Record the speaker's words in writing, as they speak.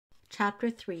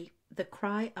Chapter 3, The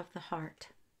Cry of the Heart.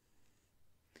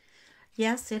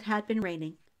 Yes, it had been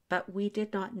raining, but we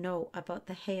did not know about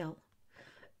the hail.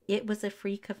 It was a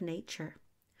freak of nature.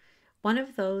 One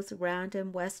of those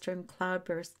random western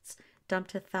cloudbursts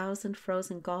dumped 1,000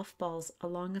 frozen golf balls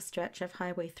along a stretch of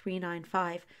Highway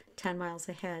 395, 10 miles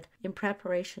ahead, in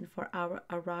preparation for our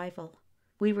arrival.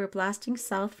 We were blasting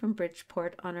south from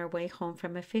Bridgeport on our way home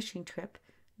from a fishing trip,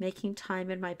 making time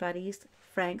in my buddy's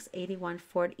Frank's 81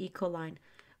 Ford Ecoline,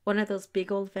 one of those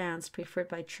big old vans preferred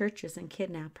by churches and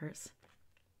kidnappers.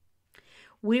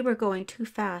 We were going too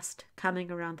fast coming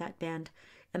around that bend,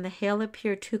 and the hail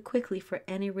appeared too quickly for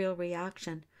any real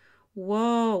reaction.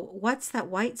 Whoa, what's that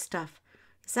white stuff?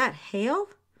 Is that hail?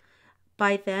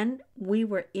 By then, we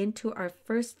were into our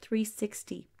first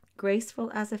 360,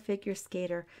 graceful as a figure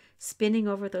skater, spinning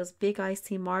over those big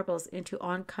icy marbles into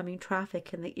oncoming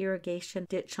traffic in the irrigation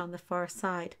ditch on the far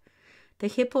side. The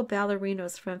hippo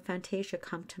ballerinos from Fantasia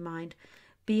come to mind,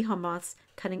 behemoths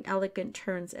cutting elegant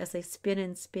turns as they spin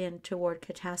and spin toward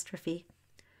catastrophe.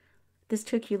 This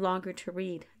took you longer to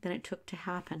read than it took to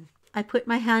happen. I put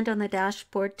my hand on the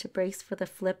dashboard to brace for the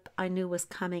flip I knew was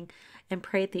coming and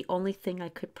prayed the only thing I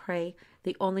could pray,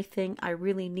 the only thing I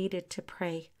really needed to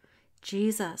pray.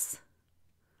 Jesus.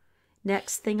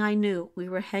 Next thing I knew, we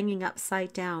were hanging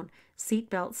upside down.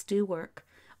 Seatbelts do work.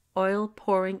 Oil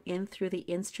pouring in through the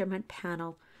instrument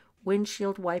panel.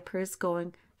 Windshield wipers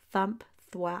going thump,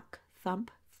 thwack, thump,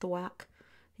 thwack.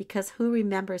 Because who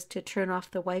remembers to turn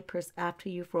off the wipers after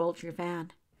you've rolled your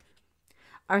van?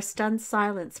 Our stunned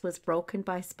silence was broken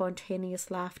by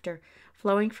spontaneous laughter,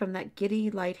 flowing from that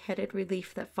giddy, light-headed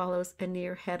relief that follows a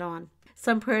near head-on.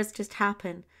 Some prayers just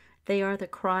happen. They are the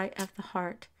cry of the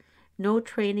heart. No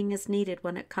training is needed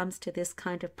when it comes to this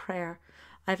kind of prayer.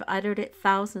 I've uttered it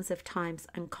thousands of times.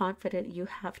 I'm confident you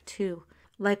have too.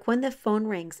 Like when the phone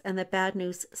rings and the bad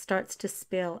news starts to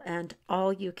spill and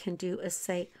all you can do is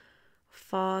say,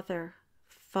 Father,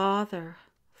 Father,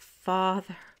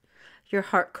 Father. Your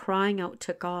heart crying out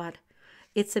to God.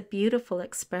 It's a beautiful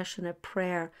expression of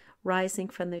prayer rising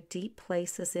from the deep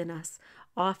places in us,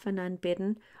 often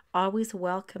unbidden, always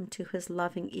welcome to his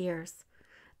loving ears.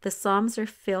 The Psalms are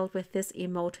filled with this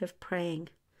emotive praying.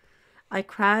 I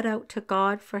cried out to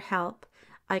God for help.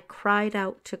 I cried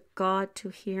out to God to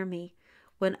hear me.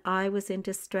 When I was in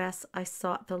distress, I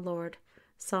sought the Lord.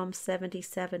 Psalm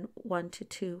 77,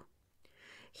 1-2.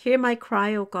 Hear my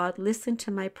cry, O God. Listen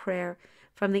to my prayer.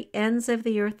 From the ends of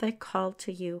the earth I call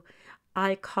to you.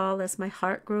 I call as my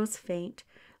heart grows faint.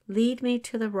 Lead me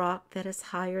to the rock that is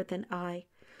higher than I.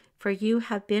 For you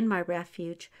have been my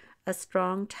refuge, a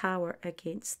strong tower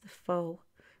against the foe.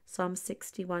 Psalm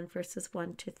 61, verses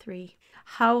 1-3.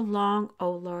 How long,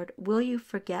 O Lord, will you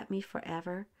forget me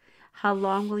forever? How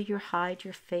long will you hide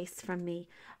your face from me?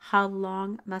 How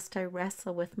long must I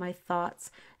wrestle with my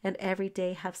thoughts and every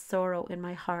day have sorrow in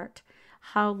my heart?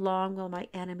 How long will my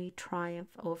enemy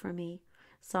triumph over me?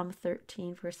 Psalm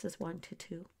 13, verses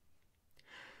 1-2.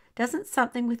 Doesn't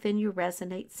something within you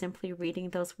resonate simply reading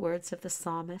those words of the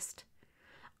psalmist?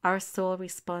 Our soul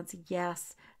responds,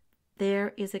 yes,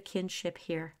 there is a kinship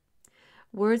here.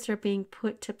 Words are being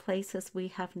put to places we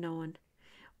have known.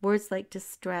 Words like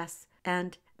distress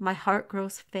and my heart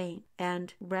grows faint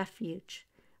and refuge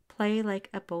play like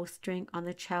a bowstring on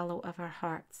the cello of our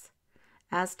hearts.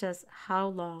 As does how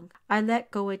long. I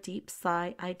let go a deep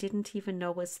sigh I didn't even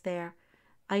know was there.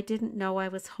 I didn't know I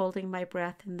was holding my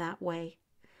breath in that way.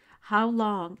 How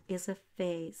long is a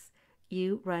phase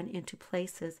you run into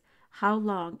places. How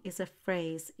long is a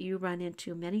phrase you run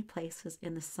into many places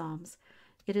in the Psalms.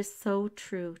 It is so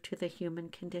true to the human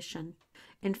condition.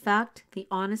 In fact, the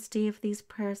honesty of these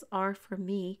prayers are, for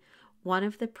me, one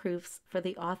of the proofs for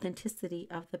the authenticity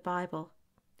of the Bible.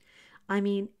 I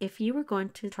mean, if you were going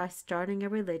to try starting a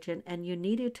religion and you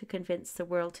needed to convince the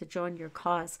world to join your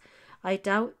cause, I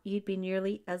doubt you'd be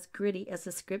nearly as gritty as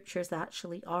the scriptures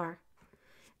actually are.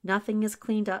 Nothing is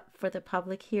cleaned up for the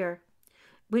public here,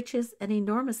 which is an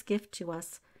enormous gift to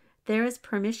us. There is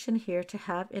permission here to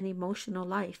have an emotional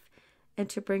life and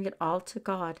to bring it all to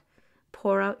God.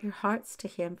 Pour out your hearts to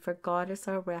him, for God is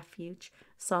our refuge.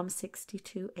 Psalm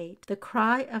 62:8. The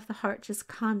cry of the heart just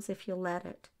comes if you let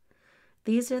it.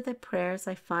 These are the prayers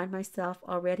I find myself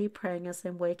already praying as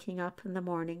I'm waking up in the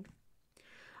morning.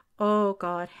 Oh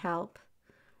God, help.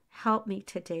 Help me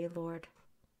today, Lord.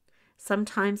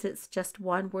 Sometimes it's just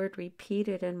one word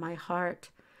repeated in my heart.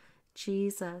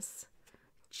 Jesus,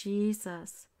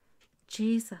 Jesus,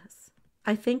 Jesus.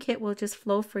 I think it will just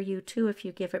flow for you too if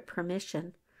you give it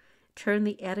permission. Turn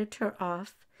the editor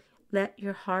off. Let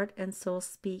your heart and soul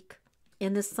speak.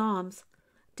 In the Psalms,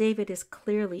 David is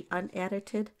clearly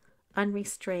unedited,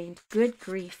 unrestrained. Good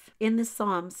grief. In the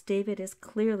Psalms, David is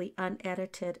clearly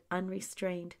unedited,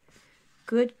 unrestrained.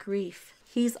 Good grief.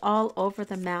 He's all over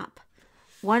the map.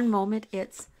 One moment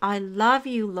it's, I love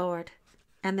you, Lord.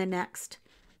 And the next,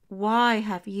 why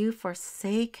have you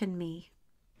forsaken me?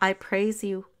 I praise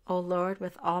you, O Lord,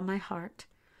 with all my heart.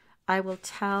 I will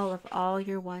tell of all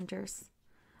your wonders.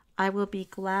 I will be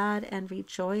glad and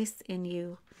rejoice in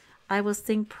you. I will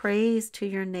sing praise to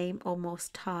your name, O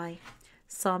Most High.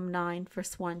 Psalm 9,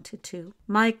 verse 1 to 2.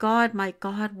 My God,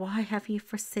 why have you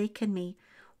forsaken me?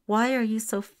 Why are you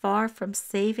so far from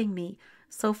saving me,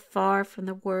 so far from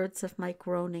the words of my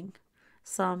groaning?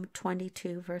 Psalm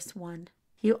 22, verse 1.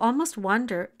 You almost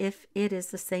wonder if it is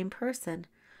the same person.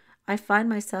 I find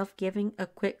myself giving a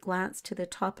quick glance to the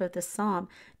top of the psalm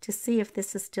to see if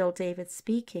this is still David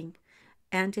speaking,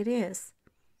 and it is.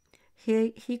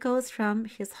 He goes from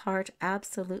his heart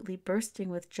absolutely bursting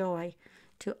with joy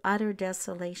to utter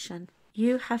desolation.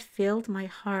 You have filled my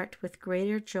heart with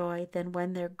greater joy than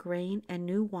when their grain and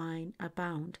new wine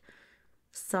abound.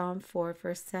 Psalm 4,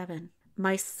 verse 7.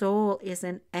 My soul is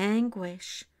in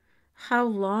anguish. How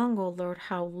long, O Lord,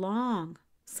 how long?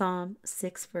 Psalm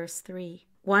 6, verse 3.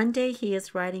 One day he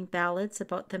is writing ballads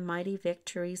about the mighty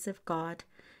victories of God.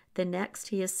 The next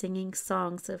he is singing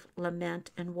songs of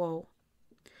lament and woe.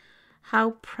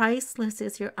 How priceless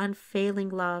is your unfailing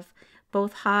love.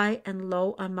 Both high and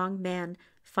low among men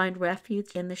find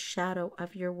refuge in the shadow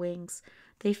of your wings.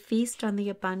 They feast on the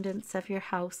abundance of your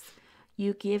house.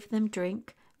 You give them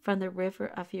drink from the river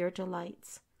of your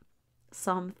delights.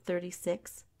 Psalm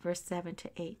 36, verse 7 to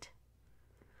 8.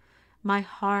 My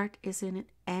heart is in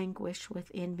anguish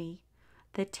within me.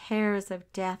 The terrors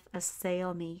of death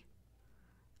assail me.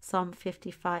 Psalm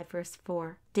 55, verse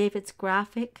 4. David's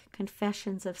graphic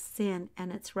confessions of sin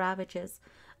and its ravages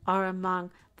are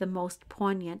among the most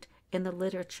poignant in the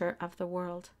literature of the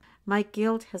world. My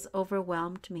guilt has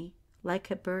overwhelmed me, like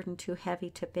a burden too heavy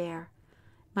to bear.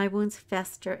 My wounds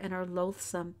fester and are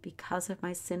loathsome because of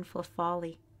my sinful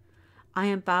folly. I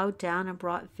am bowed down and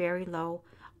brought very low.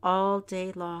 All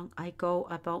day long I go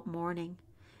about mourning.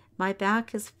 My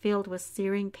back is filled with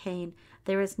searing pain.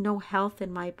 There is no health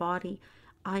in my body.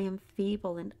 I am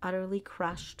feeble and utterly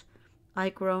crushed. I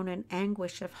groan in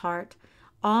anguish of heart.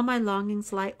 All my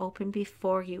longings lie open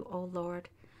before you, O Lord.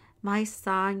 My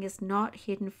sighing is not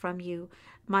hidden from you.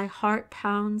 My heart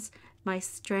pounds, my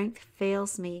strength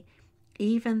fails me.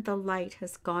 Even the light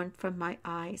has gone from my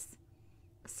eyes.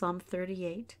 Psalm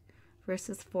 38,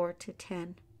 verses 4 to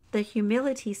 10. The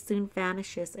humility soon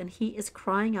vanishes, and he is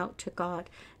crying out to God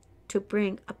to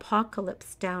bring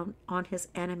apocalypse down on his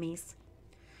enemies.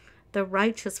 The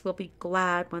righteous will be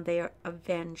glad when they are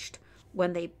avenged,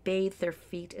 when they bathe their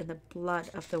feet in the blood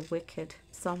of the wicked.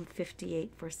 Psalm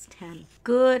 58, verse 10.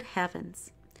 Good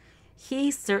heavens!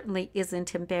 He certainly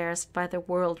isn't embarrassed by the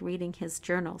world reading his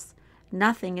journals.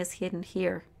 Nothing is hidden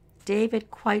here.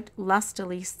 David quite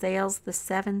lustily sails the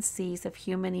 7 seas of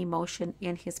human emotion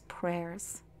in his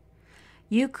prayers.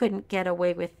 You couldn't get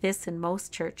away with this in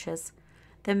most churches.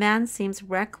 The man seems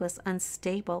reckless,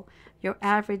 unstable. Your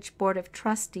average board of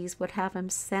trustees would have him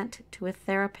sent to a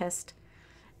therapist.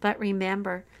 But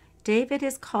remember, David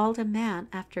is called a man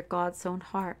after God's own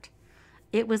heart.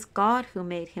 It was God who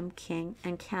made him king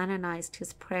and canonized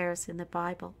his prayers in the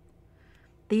Bible.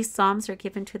 These psalms are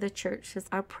given to the church as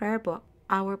our prayer book,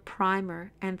 our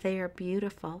primer, and they are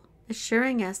beautiful,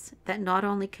 assuring us that not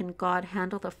only can God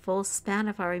handle the full span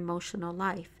of our emotional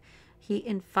life, he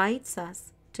invites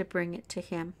us to bring it to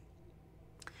him.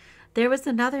 There was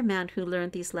another man who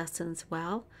learned these lessons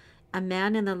well, a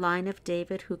man in the line of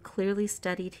David who clearly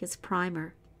studied his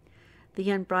primer. The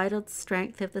unbridled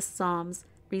strength of the Psalms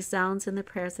resounds in the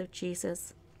prayers of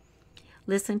Jesus.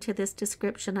 Listen to this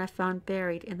description I found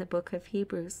buried in the book of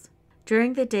Hebrews.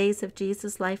 During the days of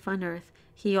Jesus' life on earth,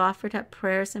 he offered up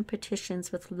prayers and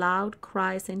petitions with loud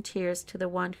cries and tears to the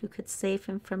one who could save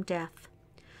him from death.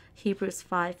 Hebrews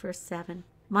 5, verse 7.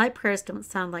 My prayers don't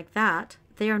sound like that.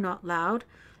 They are not loud,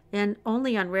 and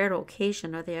only on rare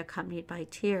occasion are they accompanied by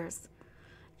tears.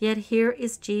 Yet here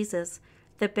is Jesus,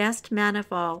 the best man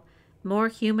of all, more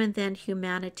human than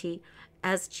humanity,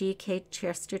 as G.K.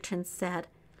 Chesterton said.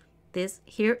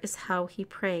 Here is how he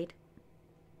prayed.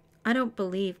 I don't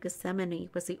believe Gethsemane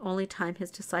was the only time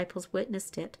his disciples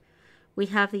witnessed it. We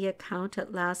have the account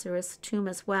at Lazarus' tomb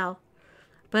as well.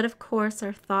 But of course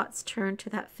our thoughts turn to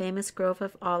that famous grove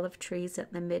of olive trees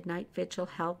at the midnight vigil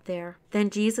held there. Then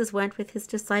Jesus went with his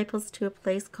disciples to a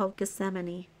place called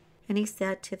Gethsemane, and he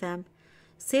said to them,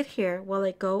 "Sit here while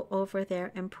I go over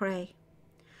there and pray."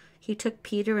 He took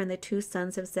Peter and the 2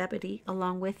 sons of Zebedee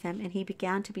along with him, and he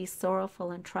began to be sorrowful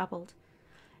and troubled.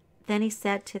 Then he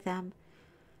said to them,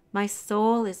 "My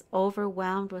soul is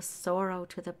overwhelmed with sorrow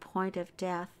to the point of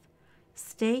death.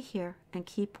 Stay here and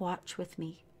keep watch with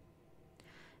me."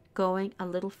 Going a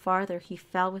little farther, he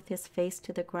fell with his face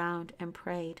to the ground and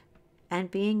prayed. And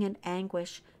being in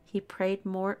anguish, he prayed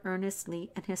more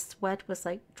earnestly, and his sweat was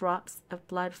like drops of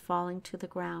blood falling to the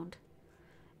ground.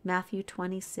 Matthew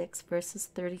 26, verses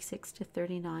 36 to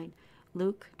 39,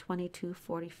 Luke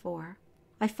 22:44.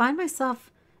 I find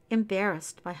myself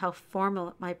embarrassed by how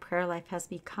formal my prayer life has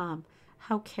become,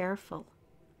 how careful.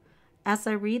 As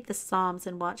I read the Psalms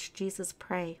and watch Jesus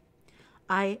pray,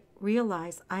 I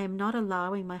realize I am not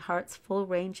allowing my heart's full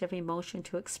range of emotion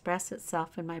to express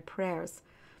itself in my prayers,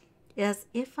 as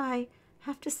if I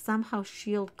have to somehow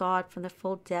shield God from the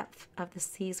full depth of the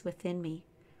seas within me.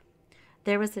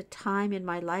 There was a time in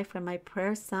my life when my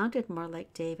prayers sounded more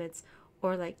like David's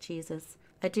or like Jesus.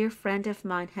 A dear friend of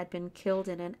mine had been killed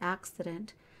in an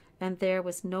accident, and there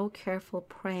was no careful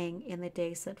praying in the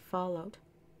days that followed.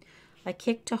 I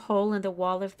kicked a hole in the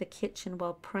wall of the kitchen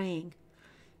while praying.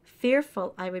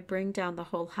 Fearful I would bring down the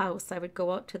whole house, I would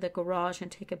go out to the garage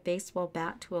and take a baseball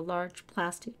bat to a large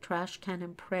plastic trash can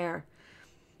in prayer.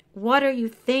 "What are you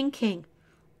thinking?"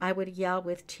 I would yell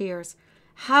with tears.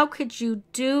 "How could you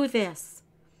do this?"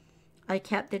 I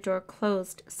kept the door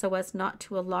closed so as not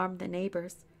to alarm the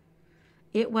neighbors.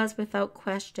 It was without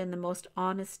question the most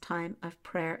honest time of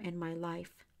prayer in my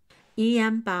life.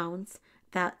 E.M. Bounds,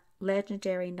 that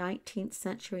legendary 19th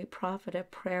century prophet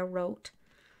of prayer, wrote,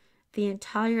 "The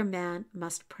entire man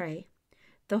must pray.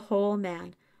 The whole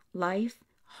man, life,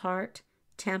 heart,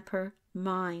 temper,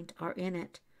 mind are in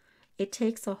it. It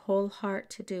takes a whole heart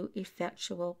to do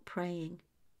effectual praying."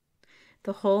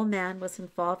 The whole man was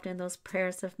involved in those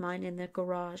prayers of mine in the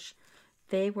garage.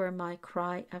 They were my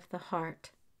cry of the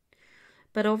heart.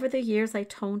 But over the years I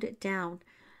toned it down.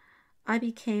 I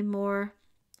became more,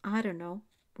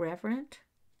 reverent,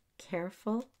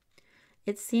 careful.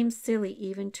 It seems silly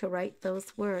even to write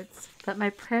those words, but my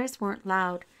prayers weren't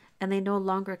loud, and they no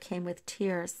longer came with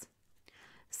tears.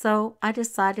 So I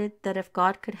decided that if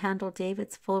God could handle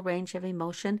David's full range of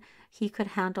emotion, he could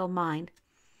handle mine.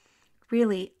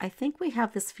 Really, I think we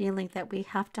have this feeling that we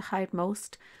have to hide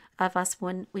most of us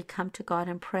when we come to God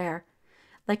in prayer.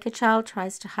 Like a child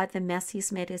tries to hide the mess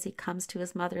he's made as he comes to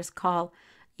his mother's call,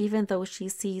 even though she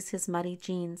sees his muddy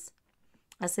jeans,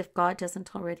 as if God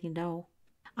doesn't already know.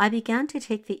 I began to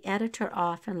take the editor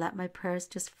off and let my prayers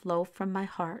just flow from my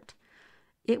heart.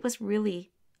 It was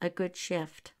really a good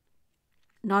shift.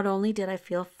 Not only did I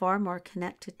feel far more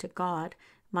connected to God,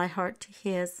 my heart to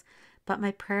his, but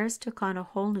my prayers took on a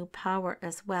whole new power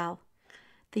as well.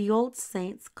 The old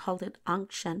saints called it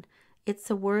unction. It's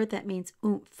a word that means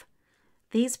oomph.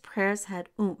 These prayers had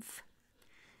oomph.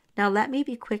 Now let me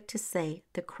be quick to say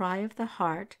the cry of the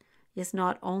heart is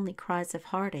not only cries of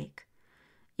heartache.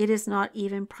 It is not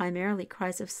even primarily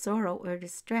cries of sorrow or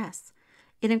distress.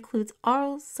 It includes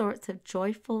all sorts of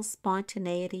joyful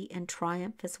spontaneity and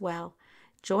triumph as well.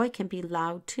 Joy can be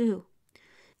loud too.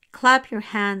 Clap your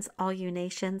hands, all you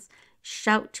nations.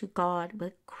 Shout to God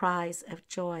with cries of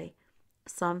joy.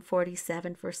 Psalm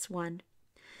 47, verse 1.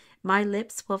 My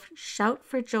lips will shout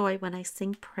for joy when I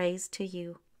sing praise to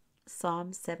you.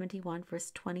 Psalm 71,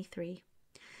 verse 23.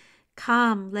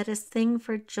 Come, let us sing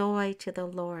for joy to the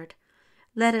Lord.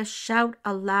 Let us shout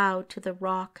aloud to the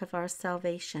rock of our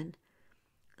salvation.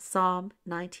 Psalm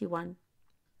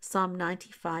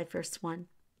 95, verse 1.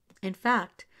 In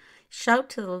fact, shout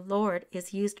to the Lord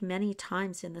is used many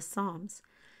times in the Psalms.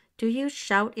 Do you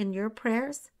shout in your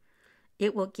prayers?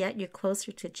 It will get you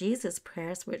closer to Jesus'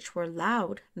 prayers, which were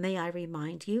loud, may I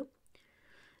remind you.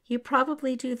 You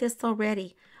probably do this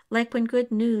already, like when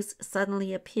good news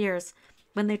suddenly appears,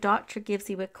 when the doctor gives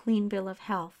you a clean bill of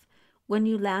health, when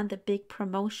you land the big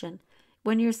promotion,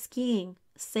 when you're skiing,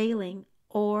 sailing,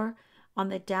 or on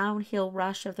the downhill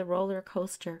rush of the roller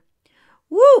coaster.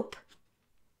 Whoop!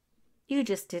 You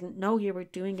just didn't know you were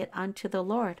doing it unto the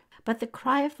Lord. But the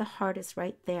cry of the heart is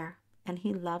right there, and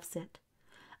he loves it.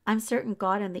 I'm certain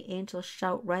God and the angels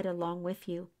shout right along with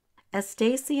you. As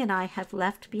Stasi and I have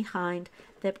left behind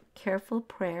the careful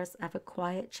prayers of a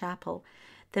quiet chapel,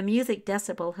 the music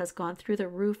decibel has gone through the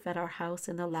roof at our house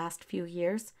in the last few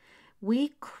years. We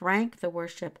crank the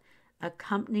worship,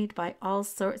 accompanied by all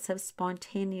sorts of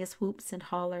spontaneous whoops and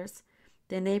hollers.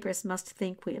 The neighbors must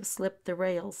think we have slipped the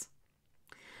rails.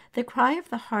 The cry of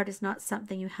the heart is not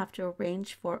something you have to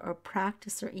arrange for or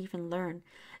practice or even learn.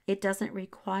 It doesn't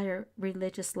require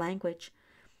religious language.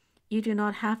 You do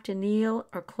not have to kneel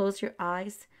or close your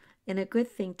eyes. And a good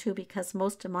thing too, because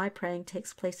most of my praying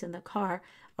takes place in the car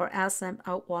or as I'm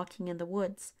out walking in the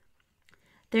woods.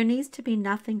 There needs to be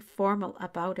nothing formal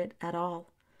about it at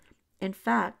all. In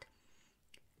fact,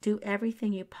 do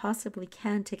everything you possibly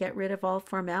can to get rid of all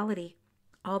formality,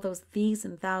 all those these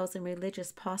and thous and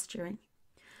religious posturing.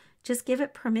 Just give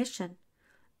it permission.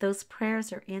 Those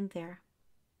prayers are in there.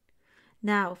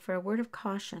 Now, for a word of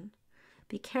caution,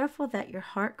 be careful that your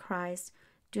heart cries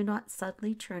do not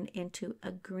suddenly turn into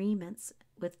agreements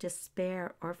with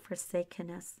despair or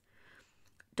forsakenness.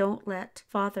 Don't let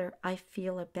 "Father, I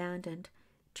feel abandoned"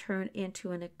 turn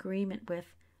into an agreement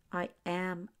with "I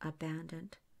am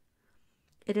abandoned."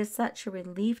 It is such a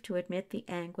relief to admit the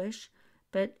anguish,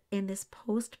 but in this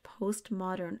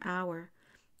postmodern hour,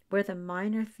 where the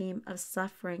minor theme of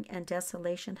suffering and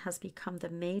desolation has become the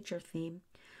major theme,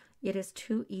 it is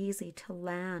too easy to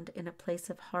land in a place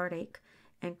of heartache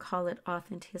and call it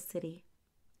authenticity.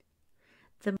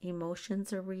 The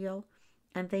emotions are real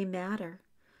and they matter,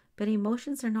 but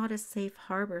emotions are not a safe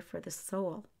harbor for the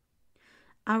soul.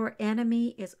 Our enemy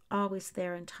is always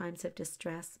there in times of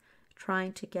distress,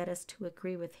 trying to get us to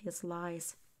agree with his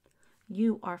lies.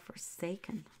 You are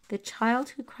forsaken. The child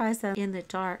who cries out in the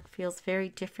dark feels very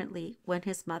differently when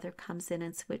his mother comes in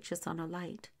and switches on a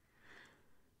light.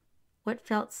 What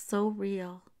felt so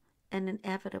real and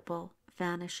inevitable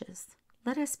vanishes.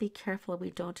 Let us be careful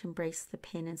we don't embrace the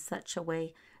pain in such a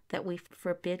way that we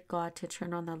forbid God to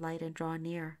turn on the light and draw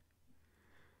near.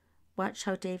 Watch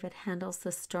how David handles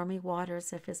the stormy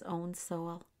waters of his own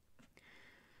soul.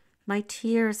 My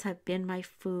tears have been my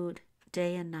food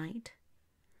day and night,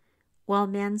 while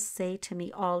men say to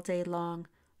me all day long,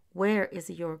 "Where is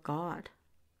your God?"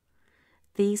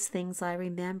 These things I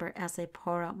remember as I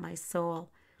pour out my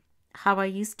soul, how I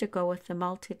used to go with the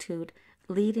multitude,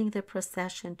 leading the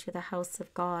procession to the house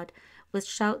of God, with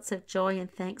shouts of joy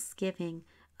and thanksgiving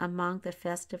among the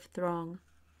festive throng.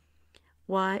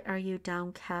 Why are you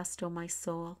downcast, O my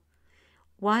soul?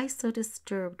 Why so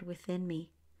disturbed within me?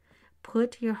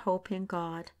 Put your hope in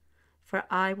God, for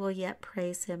I will yet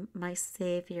praise him, my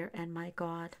Savior and my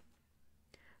God.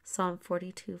 Psalm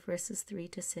 42, verses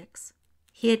 3-6.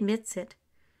 He admits it.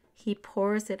 He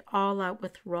pours it all out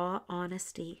with raw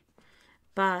honesty,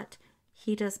 but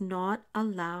he does not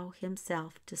allow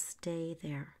himself to stay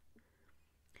there.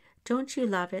 Don't you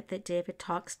love it that David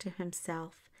talks to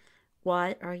himself?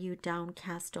 Why are you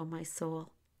downcast, O my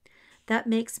soul? That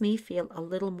makes me feel a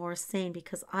little more sane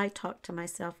because I talk to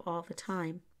myself all the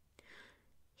time.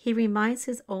 He reminds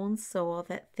his own soul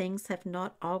that things have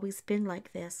not always been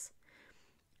like this.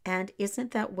 And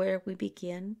isn't that where we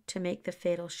begin to make the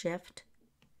fatal shift?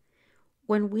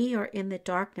 When we are in the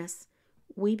darkness,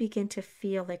 we begin to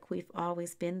feel like we've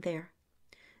always been there.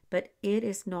 But it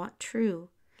is not true.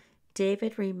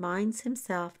 David reminds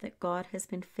himself that God has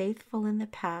been faithful in the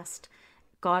past.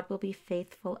 God will be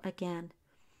faithful again.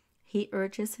 He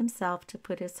urges himself to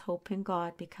put his hope in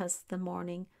God because the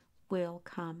morning will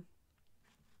come.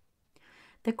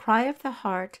 The cry of the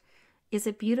heart is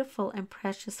a beautiful and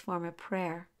precious form of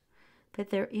prayer, but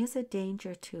there is a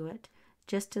danger to it,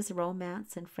 just as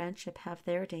romance and friendship have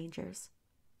their dangers.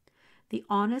 The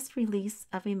honest release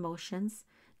of emotions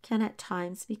can at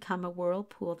times become a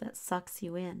whirlpool that sucks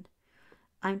you in.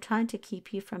 I'm trying to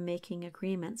keep you from making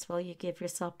agreements while you give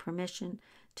yourself permission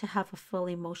to have a full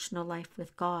emotional life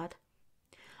with God.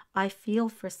 I feel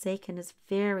forsaken is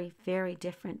very, very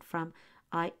different from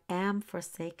I am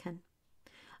forsaken.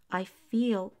 I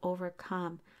feel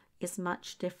overcome is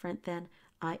much different than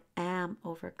I am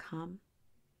overcome.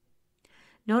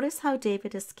 Notice how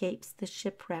David escapes the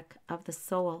shipwreck of the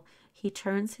soul. He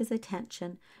turns his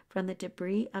attention from the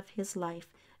debris of his life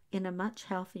in a much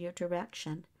healthier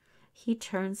direction. He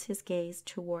turns his gaze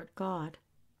toward God.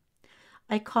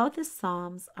 I call the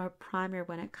Psalms our primer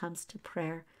when it comes to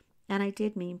prayer, and I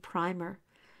did mean primer.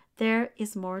 There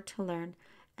is more to learn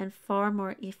and far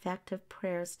more effective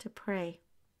prayers to pray.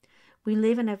 We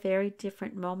live in a very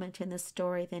different moment in the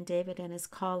story than David and his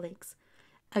colleagues.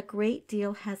 A great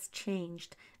deal has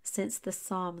changed since the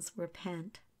Psalms were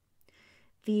penned.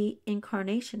 The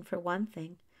incarnation, for one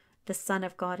thing. The Son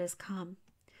of God has come.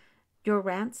 Your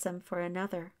ransom, for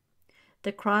another.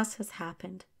 The cross has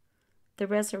happened. The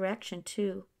resurrection,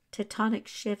 too. Tectonic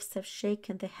shifts have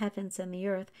shaken the heavens and the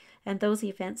earth, and those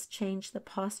events change the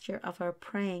posture of our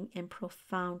praying in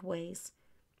profound ways.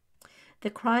 The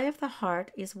cry of the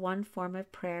heart is one form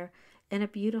of prayer, and a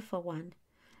beautiful one.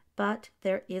 But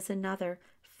there is another,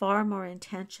 far more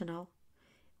intentional,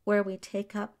 where we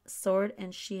take up sword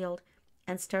and shield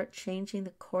and start changing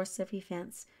the course of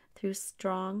events through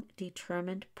strong,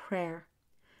 determined prayer,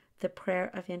 the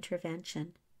prayer of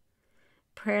intervention.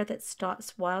 Prayer that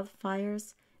stops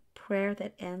wildfires, prayer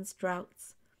that ends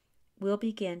droughts. We'll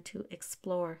begin to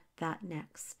explore that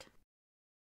next.